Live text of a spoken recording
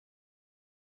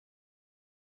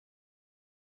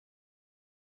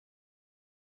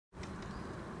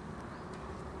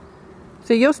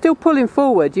So you're still pulling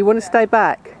forward, you want to stay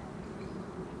back.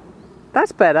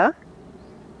 That's better.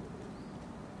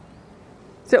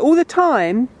 So all the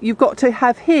time you've got to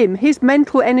have him, his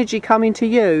mental energy coming to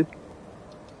you,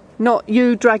 not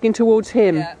you dragging towards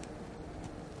him. Yeah.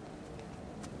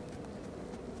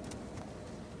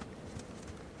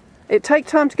 It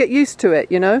takes time to get used to it,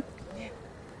 you know. Yeah.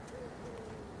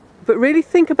 But really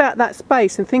think about that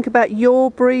space and think about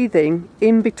your breathing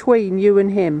in between you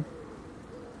and him.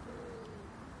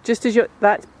 Just as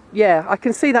yeah, I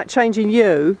can see that changing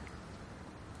you.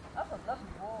 That's a lovely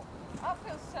walk. That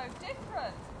feels so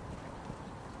different.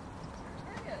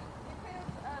 Brilliant. It feels,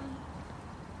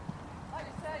 like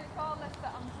you say, far less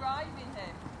that I'm driving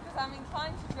him, because I'm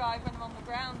inclined to drive when I'm on the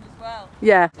ground as well.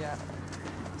 Yeah. Yeah.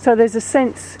 So there's a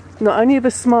sense not only of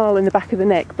a smile in the back of the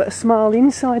neck, but a smile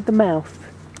inside the mouth.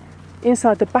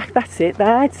 Inside the back, that's it,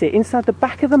 inside the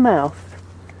back of the mouth.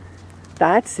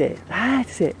 That's it.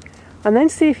 And then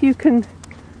see if you can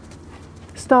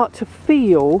start to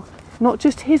feel not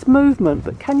just his movement,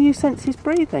 but can you sense his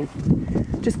breathing?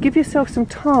 Just give yourself some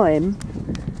time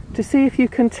to see if you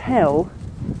can tell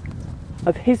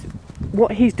of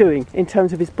what he's doing in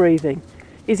terms of his breathing.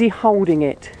 Is he holding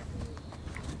it?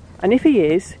 And if he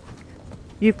is,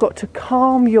 you've got to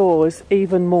calm yours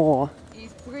even more.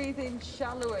 He's breathing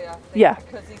shallowly, I think, Yeah.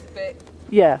 because he's a bit...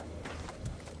 Yeah.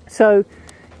 So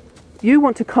you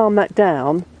want to calm that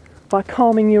down by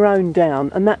calming your own down,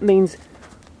 and that means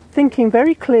thinking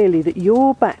very clearly that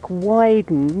your back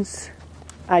widens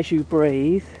as you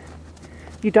breathe.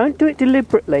 You don't do it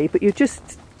deliberately, but you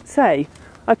just say,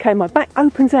 okay, my back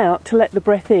opens out to let the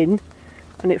breath in,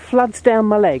 and it floods down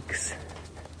my legs.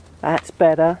 That's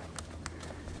better.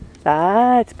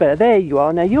 That's better. There you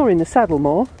are. Now you're in the saddle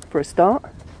more for a start.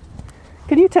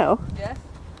 Can you tell? Yes.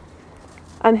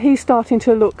 And he's starting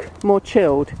to look more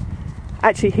chilled.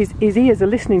 Actually, his ears are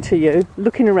listening to you,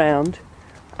 looking around,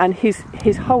 and his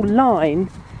whole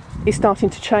line is starting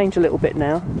to change a little bit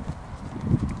now.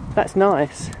 That's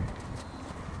nice.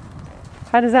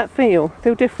 How does that feel?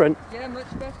 Feel different? Yeah,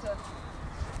 much better.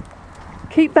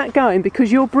 Keep that going,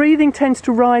 because your breathing tends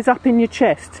to rise up in your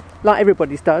chest, like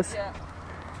everybody's does. Yeah.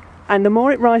 And the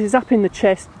more it rises up in the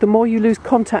chest, the more you lose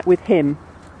contact with him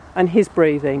and his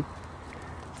breathing.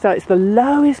 So it's the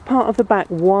lowest part of the back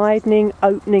widening,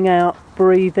 opening out,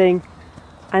 breathing,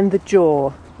 and the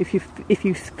jaw. If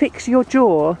you fix your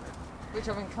jaw, Which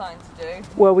I'm inclined to do.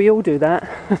 well, we all do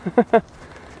that,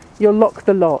 you'll lock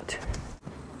the lot.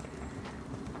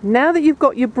 Now that you've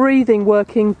got your breathing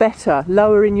working better,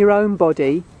 lower in your own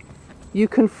body, you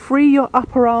can free your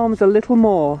upper arms a little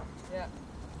more. Yeah.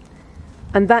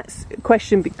 And that's a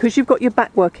question, because you've got your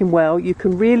back working well, you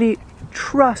can really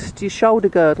trust your shoulder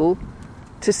girdle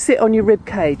to sit on your rib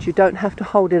cage. You don't have to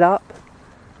hold it up.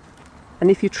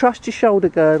 And if you trust your shoulder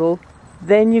girdle,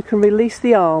 then you can release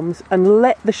the arms and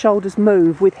let the shoulders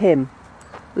move with him.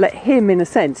 Let him, in a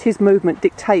sense, his movement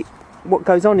dictate what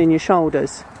goes on in your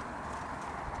shoulders.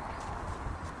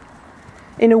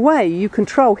 In a way, you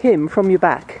control him from your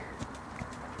back.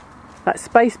 That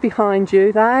space behind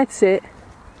you, that's it.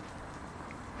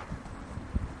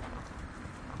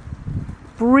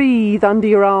 Breathe under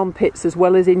your armpits as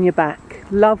well as in your back.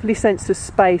 Lovely sense of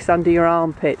space under your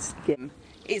armpits.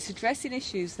 It's addressing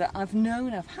issues that I've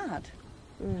known I've had.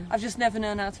 I've just never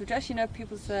known how to address. You know,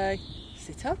 people say,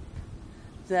 sit up.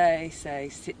 They say,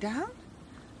 sit down.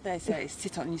 They say,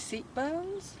 sit on your seat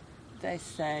bones. They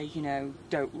say, you know,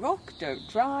 don't rock, don't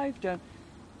drive, don't...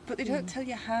 But they don't tell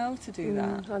you how to do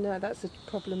that. I know, that's the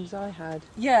problems I had.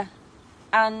 Yeah.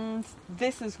 And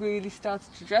this has really started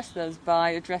to address those by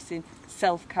addressing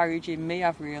self-carriage in me,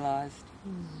 I've realised.